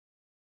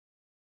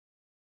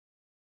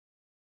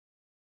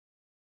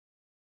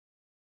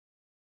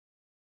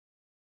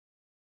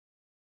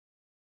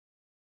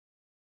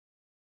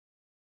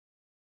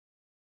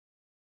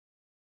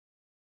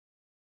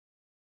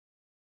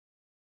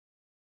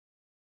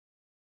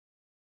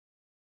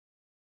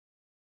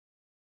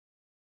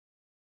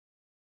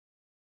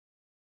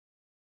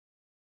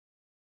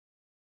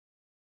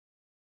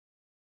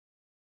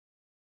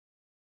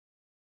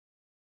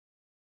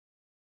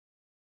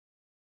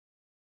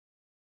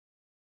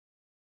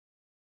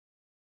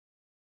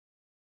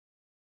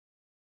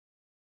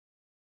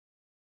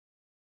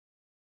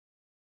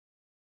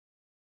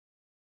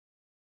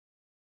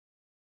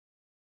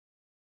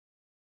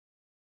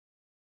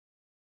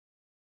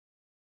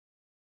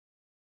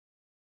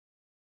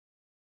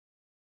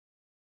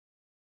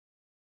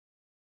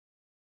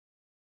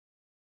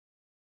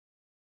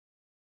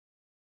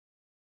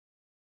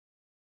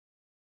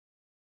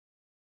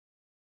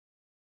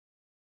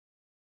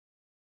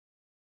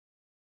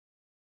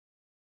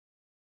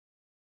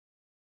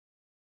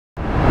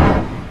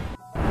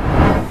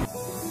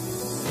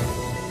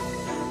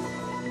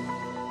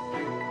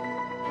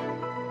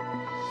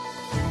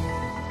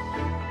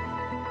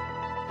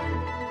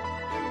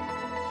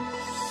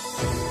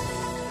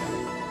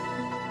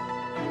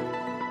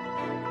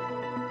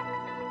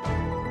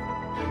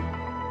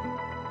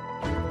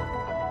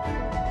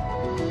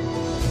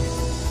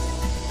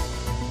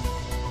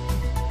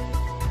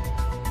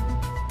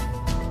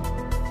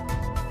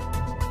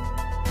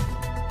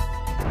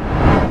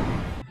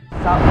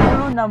Sa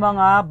ulo ng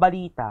mga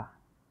balita,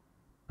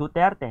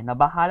 Duterte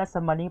nabahala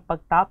sa maling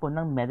pagtapon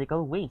ng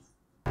medical waste.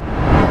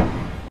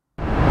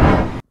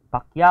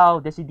 Pacquiao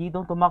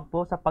desididong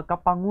tumakbo sa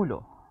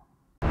pagka-Pangulo.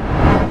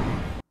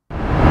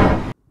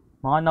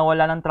 Mga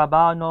nawalan ng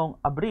trabaho noong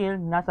Abril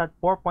nasa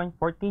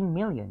 4.14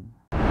 million.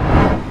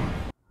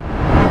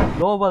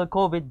 Global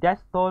COVID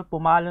death toll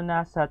pumalo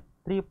na sa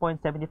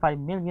 3.75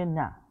 million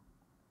na.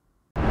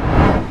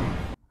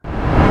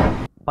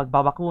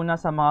 Pagbabakuna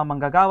sa mga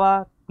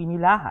manggagawa,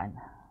 pinilahan.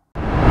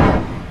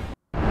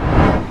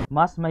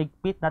 Mas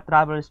mahigpit na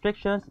travel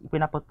restrictions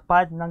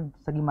ipinatutupad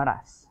sa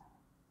Guimaras.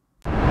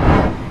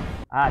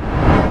 At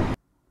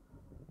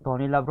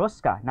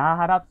Labrusca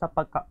nahaharap sa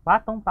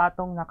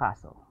patong-patong na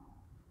kaso.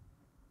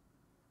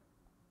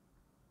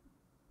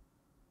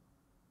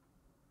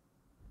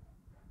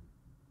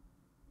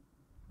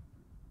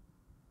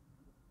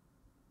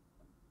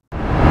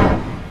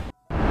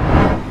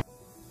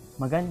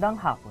 Magandang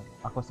hapon,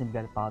 ako si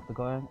Abril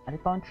at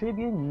ito ang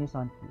Tribune News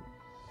on Q.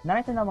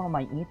 Narito na mga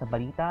maiinit na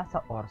balita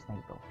sa oras na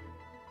ito.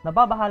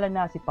 Nababahala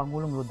na si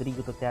Pangulong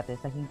Rodrigo Duterte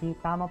sa hindi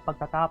tamang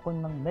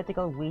pagtatapon ng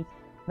medical waste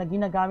na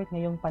ginagamit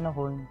ngayong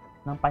panahon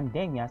ng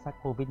pandemya sa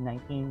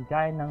COVID-19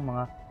 gaya ng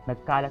mga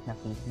nagkalat na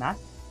face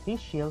mask, face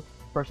shield,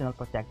 personal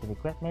protective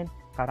equipment,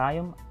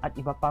 karayom at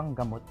iba pang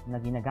gamot na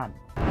ginagamit.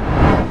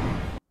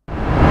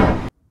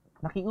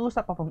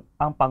 Nakiusap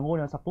ang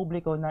Pangulo sa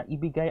publiko na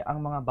ibigay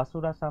ang mga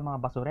basura sa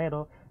mga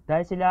basurero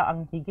dahil sila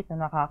ang higit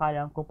na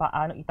nakakalam kung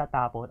paano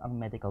itatapon ang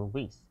medical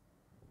waste.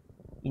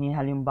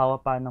 Inihalimbawa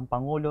pa ng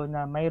Pangulo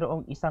na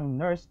mayroong isang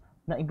nurse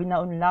na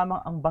ibinaon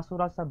lamang ang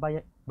basura sa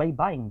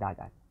baybaying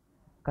dagat.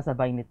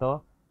 Kasabay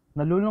nito,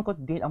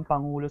 nalulungkot din ang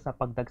Pangulo sa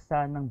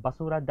pagdagsa ng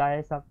basura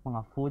dahil sa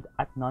mga food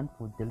at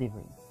non-food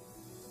delivery.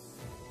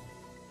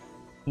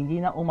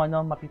 Hindi na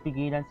umano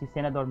mapipigilan si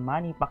Senador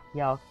Manny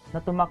Pacquiao na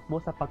tumakbo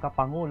sa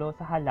pagkapangulo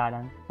sa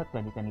halalan sa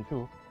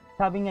 2022,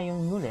 sabi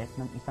ngayong Lunes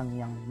ng isang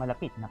niyang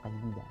malapit na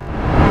kaibigan.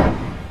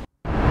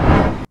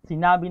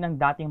 Sinabi ng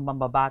dating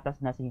mambabatas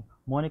na si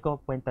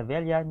Monico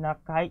Puentavilla na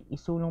kahit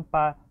isulong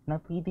pa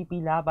ng PDP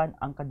laban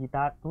ang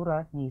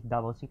kandidatura ni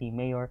Davao City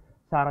Mayor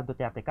Sara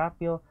Duterte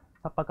Carpio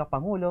sa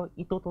pagkapangulo,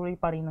 itutuloy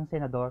pa rin ng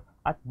senador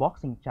at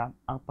boxing champ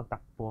ang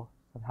pagtakbo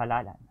sa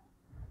halalan.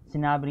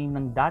 Sinabi rin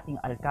ng dating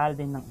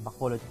alkalde ng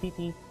Bacolod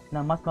City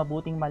na mas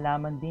mabuting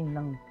malaman din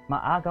ng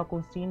maaga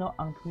kung sino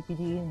ang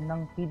pipiliin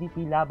ng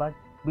PDP laban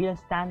bilang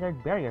standard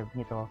bearer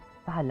nito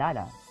sa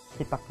halalan,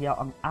 si Pacquiao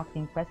ang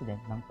acting president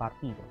ng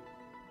partido.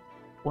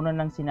 Una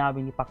nang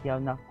sinabi ni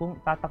Pacquiao na kung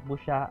tatakbo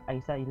siya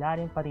ay sa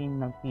ilalim pa rin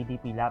ng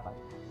PDP laban,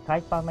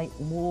 kahit pa may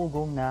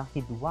umuugong na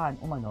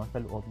hidwaan umano sa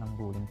loob ng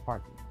ruling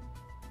party.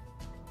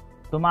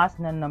 Tumaas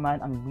na naman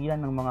ang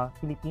bilang ng mga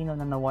Pilipino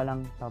na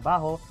nawalang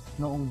trabaho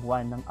noong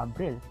buwan ng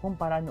Abril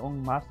kumpara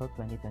noong Marso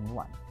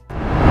 2021.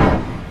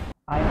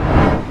 Ayon sa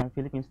report ng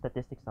Philippine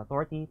Statistics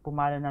Authority,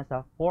 pumalo na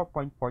sa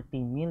 4.14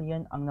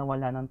 million ang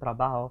nawalan ng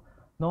trabaho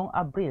noong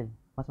Abril.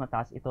 Mas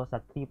mataas ito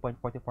sa 3.44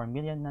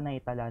 million na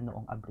naitala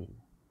noong Abril.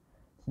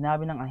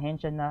 Sinabi ng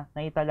ahensya na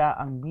naitala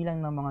ang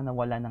bilang ng mga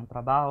nawalan ng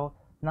trabaho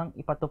nang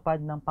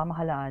ipatupad ng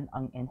pamahalaan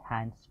ang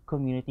Enhanced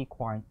Community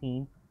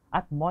Quarantine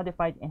at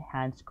Modified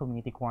Enhanced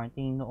Community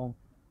Quarantine noong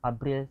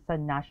Abril sa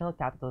National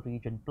Capital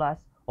Region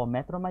Plus o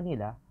Metro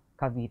Manila,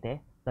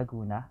 Cavite,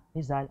 Laguna,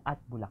 Rizal at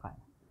Bulacan.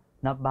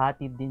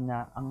 Nabahatid din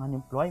na ang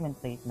unemployment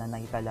rate na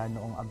naitala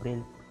noong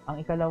Abril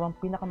ang ikalawang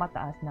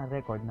pinakamataas na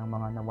record ng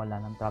mga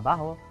nawalan ng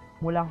trabaho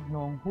mula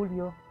noong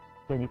Hulyo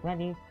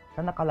 2020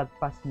 na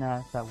nakalagpas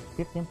na sa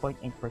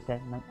 15.8%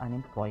 ng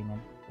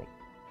unemployment rate.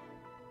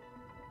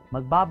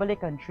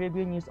 Magbabalik ang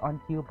Tribune News on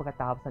Q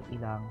pagkatapos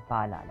ng ilang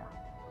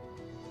paalala.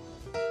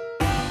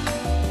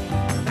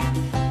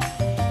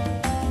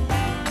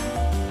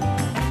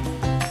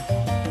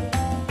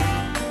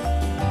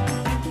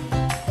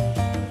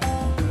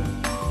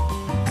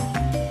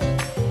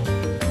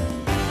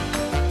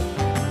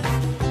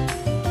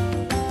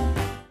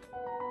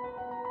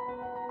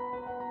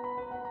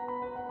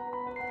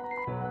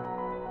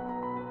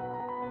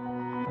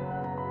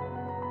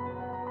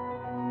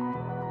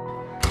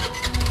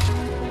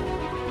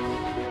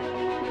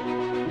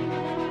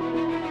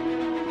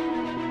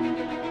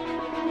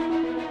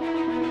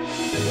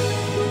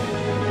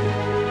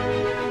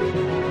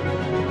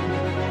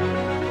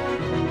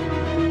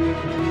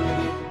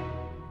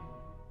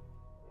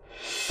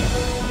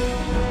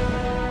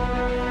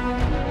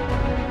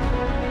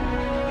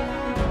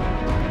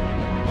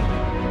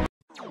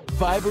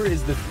 Fiber is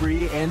the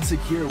free and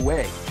secure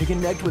way to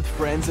connect with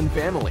friends and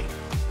family,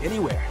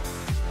 anywhere.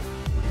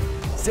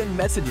 Send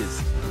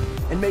messages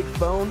and make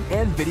phone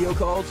and video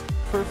calls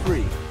for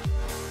free.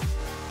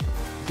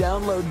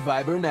 Download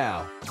Viber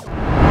now.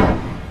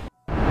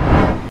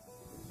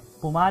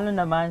 Pumalo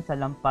naman sa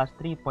lampas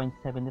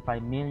 3.75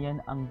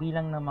 million ang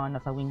bilang ng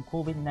mga nasawing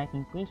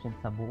COVID-19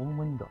 patients sa buong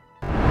mundo.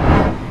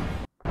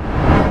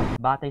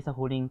 Batay sa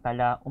huling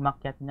tala,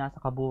 umakyat na sa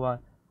kabuuan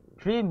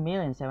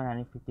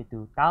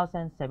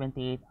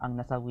 3,752,078 ang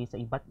nasawi sa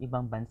iba't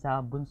ibang bansa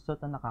bunsod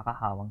ng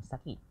nakakahawang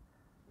sakit.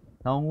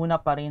 Nangunguna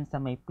pa rin sa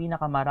may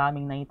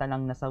pinakamaraming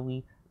naitalang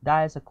nasawi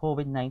dahil sa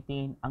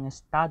COVID-19 ang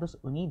Estados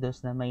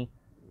Unidos na may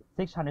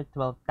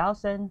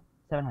 612,701.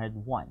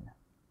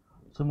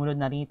 Sumunod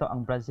na rito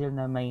ang Brazil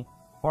na may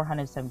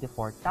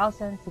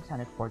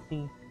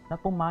 474,640 na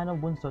pumanaw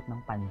bunsot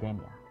ng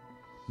pandemya.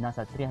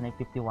 Nasa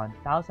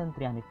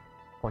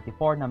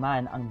 351,344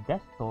 naman ang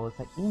death toll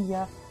sa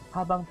India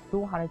habang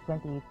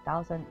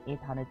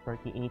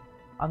 228,838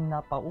 ang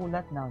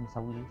napaulat na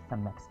nasawi sa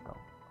Mexico.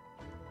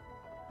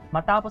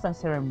 Matapos ang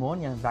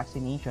ceremonial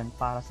vaccination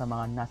para sa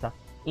mga nasa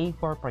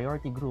A4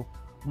 priority group,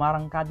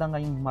 marangkada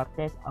ngayong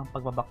Martes ang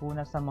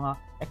pagbabakuna sa mga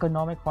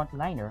economic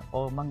frontliner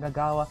o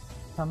manggagawa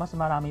sa mas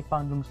marami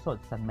pang lungsod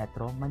sa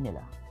Metro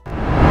Manila.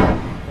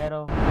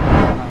 Pero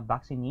may mga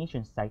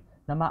vaccination site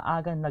na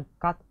maagang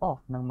nag-cut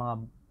off ng mga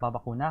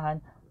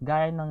babakunahan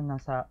gaya ng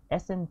nasa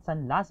SM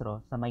San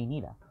Lazaro sa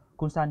Maynila,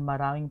 kung saan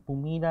maraming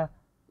pumila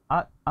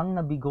at ang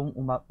nabigong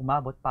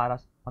umabot para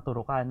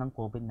maturukan ng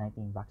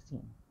COVID-19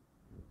 vaccine.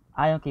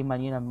 Ayon kay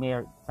Manila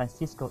Mayor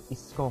Francisco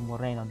Isko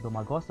Moreno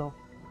Dumagoso,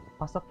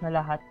 pasok na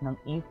lahat ng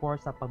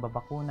A4 sa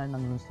pagbabakuna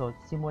ng lungsod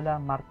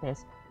simula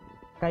Martes,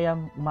 kaya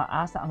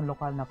umaasa ang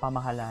lokal na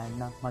pamahalaan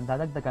na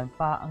mandadagdagan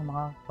pa ang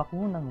mga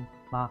bakunang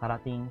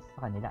makakarating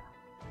sa kanila.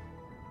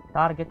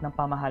 Target ng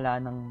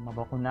pamahalaan ng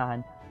mabakunahan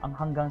ang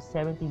hanggang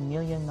 70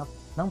 million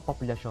ng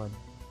populasyon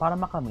para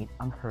makamit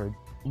ang herd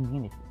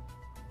immunity.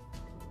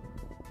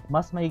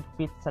 Mas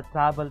mahigpit sa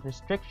travel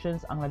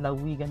restrictions ang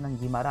lalawigan ng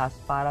Guimaras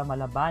para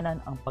malabanan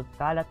ang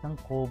pagkalat ng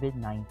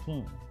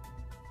COVID-19.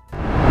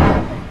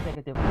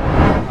 Executive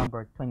Order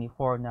number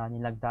 24 na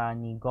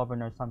nilagdaan ni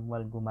Governor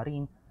Samuel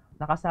Gumarin,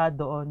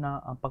 nakasaad doon na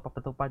ang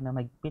pagpapatupad na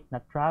mahigpit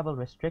na travel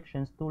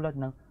restrictions tulad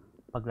ng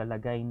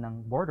paglalagay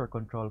ng border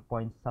control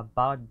points sa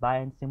bawat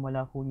bayan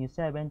simula Hunyo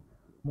 7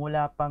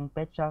 mula pang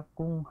petsa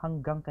kung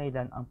hanggang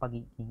kailan ang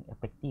pagiging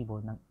epektibo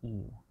ng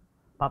EU.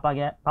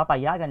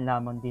 Papayagan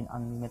lamang din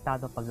ang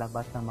limitado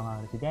paglabas ng mga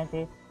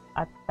residente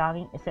at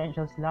tanging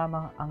essentials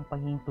lamang ang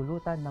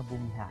pahihintulutan na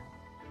bumiyahe.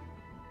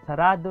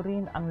 Sarado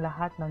rin ang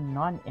lahat ng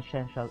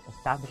non-essential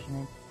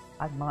establishments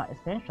at mga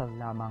essential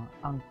lamang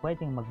ang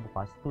pwedeng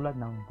magbukas tulad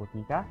ng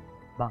butika,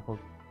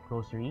 bangko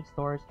grocery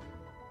stores,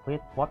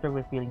 with water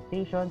refilling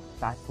stations,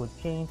 fast food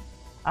chains,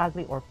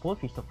 agri or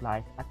poultry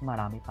supplies at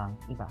marami pang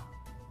iba.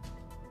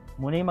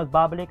 Muna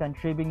magbabalik ang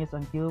Tribune News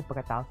on Cue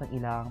pagkatapos ng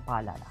ilang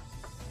paalala.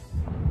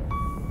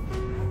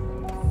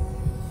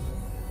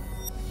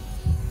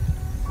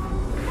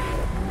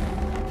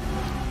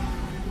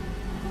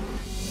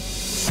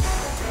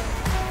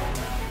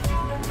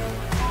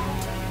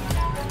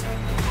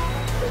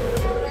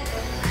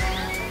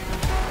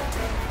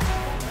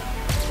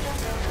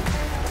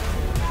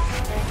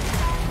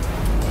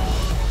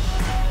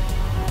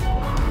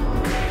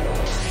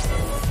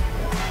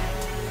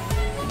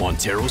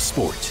 Montero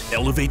Sport.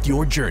 Elevate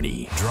your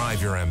journey.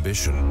 Drive your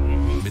ambition.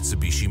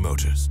 Mitsubishi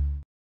Motors.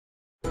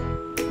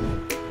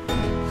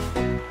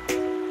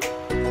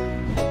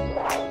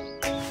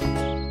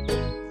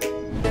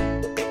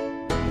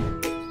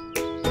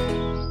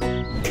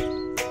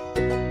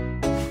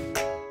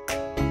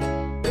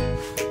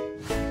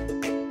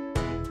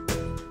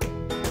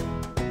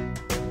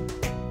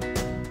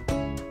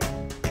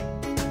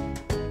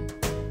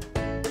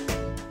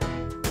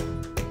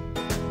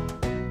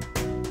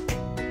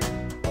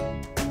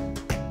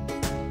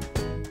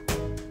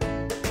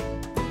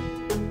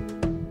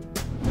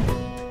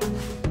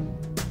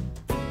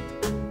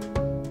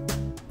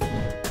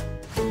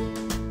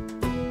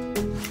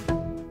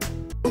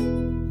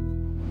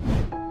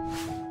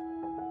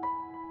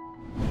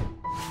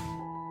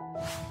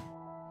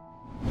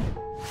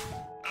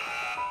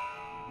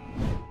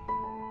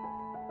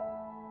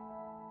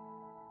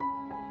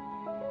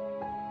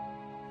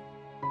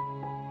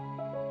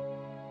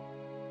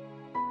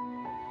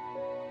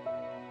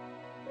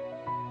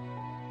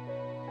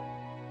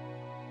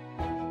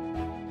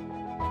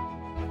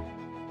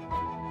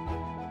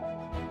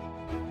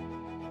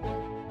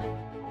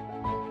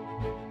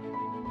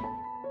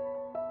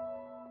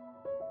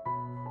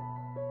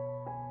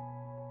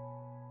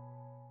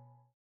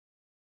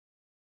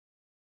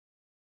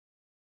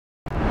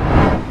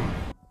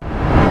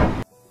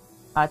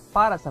 At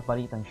para sa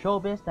balitang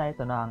showbiz, na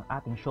ito na ang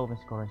ating showbiz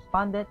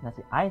correspondent na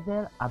si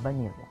Abril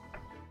Abanilla.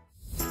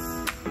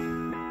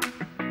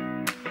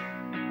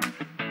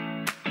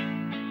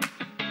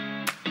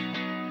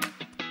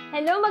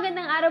 Hello,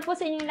 magandang araw po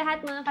sa inyong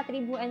lahat mga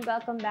katribu and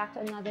welcome back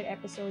to another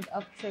episode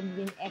of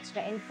Tribune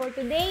Extra. And for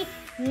today,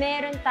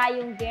 meron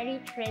tayong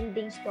very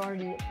trending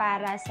story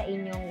para sa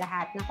inyong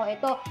lahat. Nako,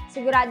 ito,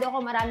 sigurado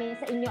ako marami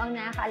sa inyo ang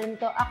nakakaalam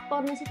to.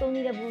 Aktor na si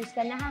Tony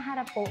Labrusca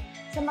nahaharap po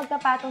sa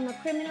magkapatong na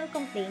criminal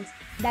complaints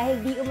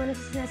dahil di umano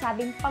sa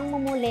sinasabing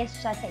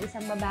pangmumulest siya sa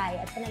isang babae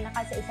at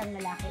pananakal sa isang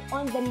lalaki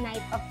on the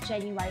night of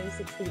January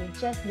 16,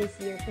 just this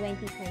year,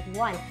 2021.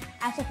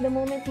 As of the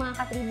moment, mga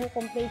katribu,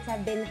 complaints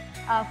have been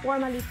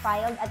formally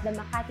filed at the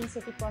Makati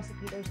City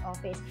Prosecutor's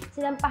Office.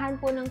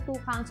 Sinampahan po ng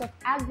 2 counts of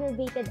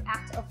aggravated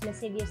acts of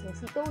lasciviousness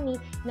si Tony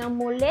nang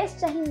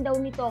molestyahin daw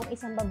nito ang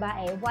isang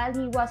babae while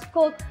he was,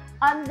 quote,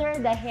 under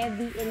the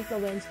heavy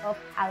influence of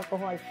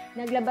alcohol.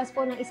 Naglabas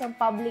po ng isang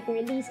public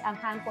release ang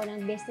kampo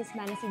ng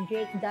businessman na si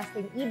Drake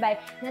Dustin Ibay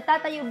na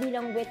tatayo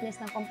bilang witness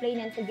ng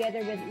complainant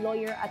together with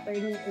lawyer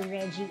attorney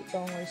Reggie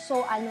Tongol.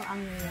 So ano ang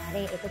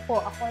nangyari? Ito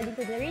po, according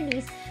to the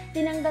release,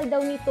 tinanggal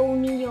daw ni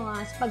Tony yung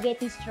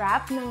spaghetti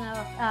strap ng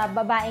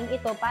babaeng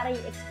ito para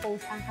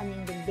i-expose ang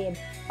kanyang dibdib.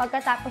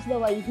 Pagkatapos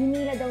daw ay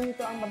hinila daw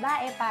nito ang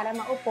babae para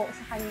maupo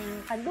sa kanyang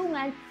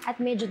kandungan at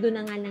medyo doon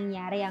na nga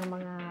nangyari ang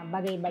mga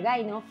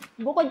bagay-bagay, no?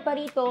 Bukod pa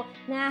rito,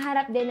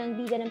 nahaharap din ang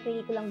bida ng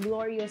pelikulang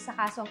Glorious sa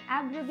kasong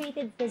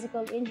aggravated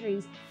physical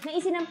injuries na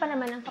isinampa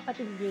naman ng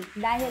kapatid Drake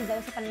dahil daw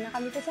sa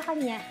pananakam nito sa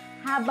kanya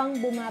habang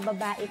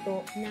bumababa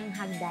ito ng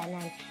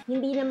hagdanan.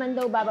 Hindi naman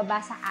daw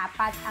bababa sa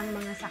 4 ang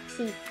mga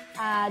saksi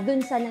dun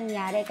sa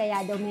nangyari,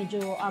 kaya daw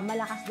medyo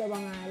malakas daw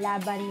ang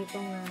laban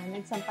nitong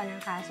nagsampa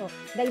ng kaso.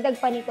 Dagdag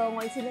pa nito,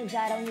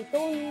 sinadya raw ni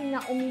Tony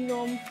na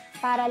uminom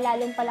para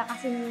lalong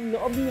palakasin yung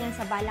loob niya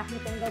sa balak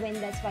nitong gawin.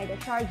 That's why the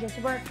charges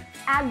were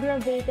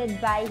aggravated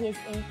by his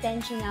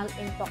intentional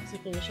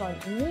intoxication.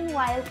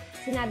 Meanwhile,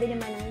 sinabi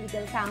naman ng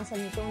legal counsel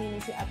ni Tony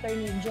na si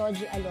Attorney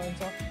Georgie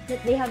Alonso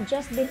that they have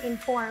just been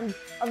informed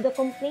of the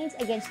complaints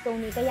against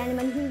Tony, kaya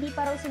naman hindi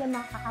pa raw sila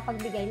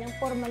makakapagbigay ng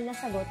formal na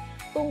sagot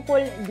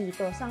tungkol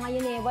dito. Sa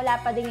ngayon wala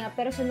pa din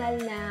personal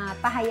na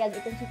pahayag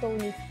itong si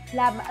Tony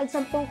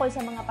tungkol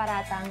sa mga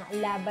paratang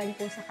laban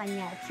po sa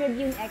kanya.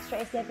 Tribune Extra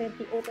is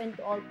definitely open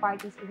to all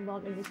parties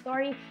involved in the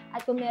story,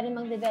 at kung meron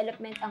mang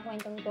development ang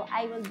kwentong ito,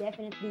 I will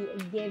definitely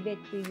give it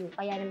to you.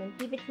 Kaya naman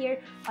keep it here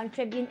on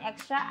Tribune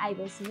Extra. I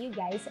will see you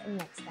guys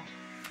next time.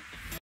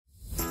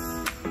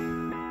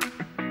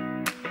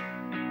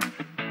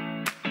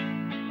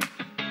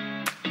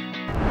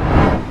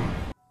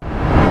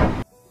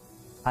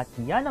 At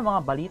yan ang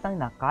mga balitang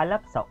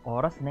nakalap sa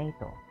oras na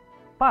ito.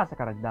 Pa sa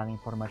karagdagang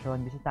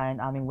informasyon, bisitahin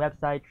aming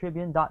website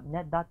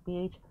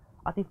tribune.net.ph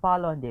at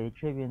i-follow ang Daily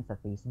Tribune sa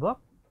Facebook,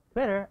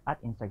 Twitter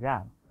at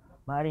Instagram.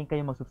 Maaaring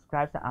kayong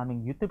mag-subscribe sa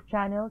aming YouTube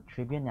channel,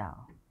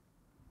 TribuneNow.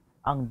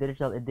 Ang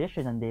digital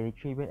edition ng Daily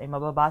Tribune ay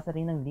mababasa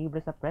rin ng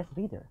libre sa press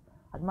reader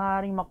at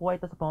maaaring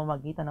makuha ito sa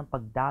pamamagitan ng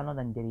pag-download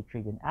ng Daily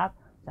Tribune app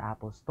sa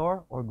Apple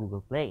Store or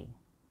Google Play.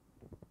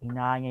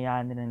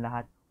 Inaanyayahan din ng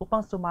lahat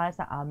upang sumali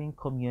sa aming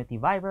community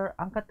Viber,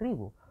 ang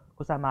Katribu,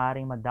 kung saan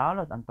maaaring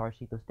ma-download ang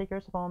Torcito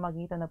sticker sa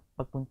pamamagitan ng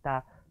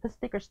pagpunta sa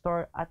sticker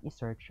store at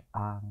i-search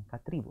ang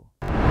Katribu.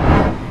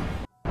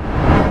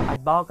 At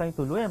bago kayong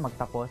tuluyan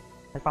magtapos,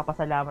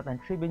 nagpapasalamat ang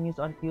Tribune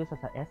News on Fuse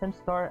sa SM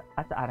Store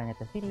at sa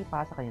Araneta City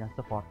para sa kanilang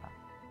suporta.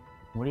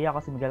 Muli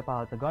ako si Miguel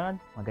Paul Tagonon,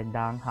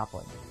 magandang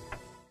hapon.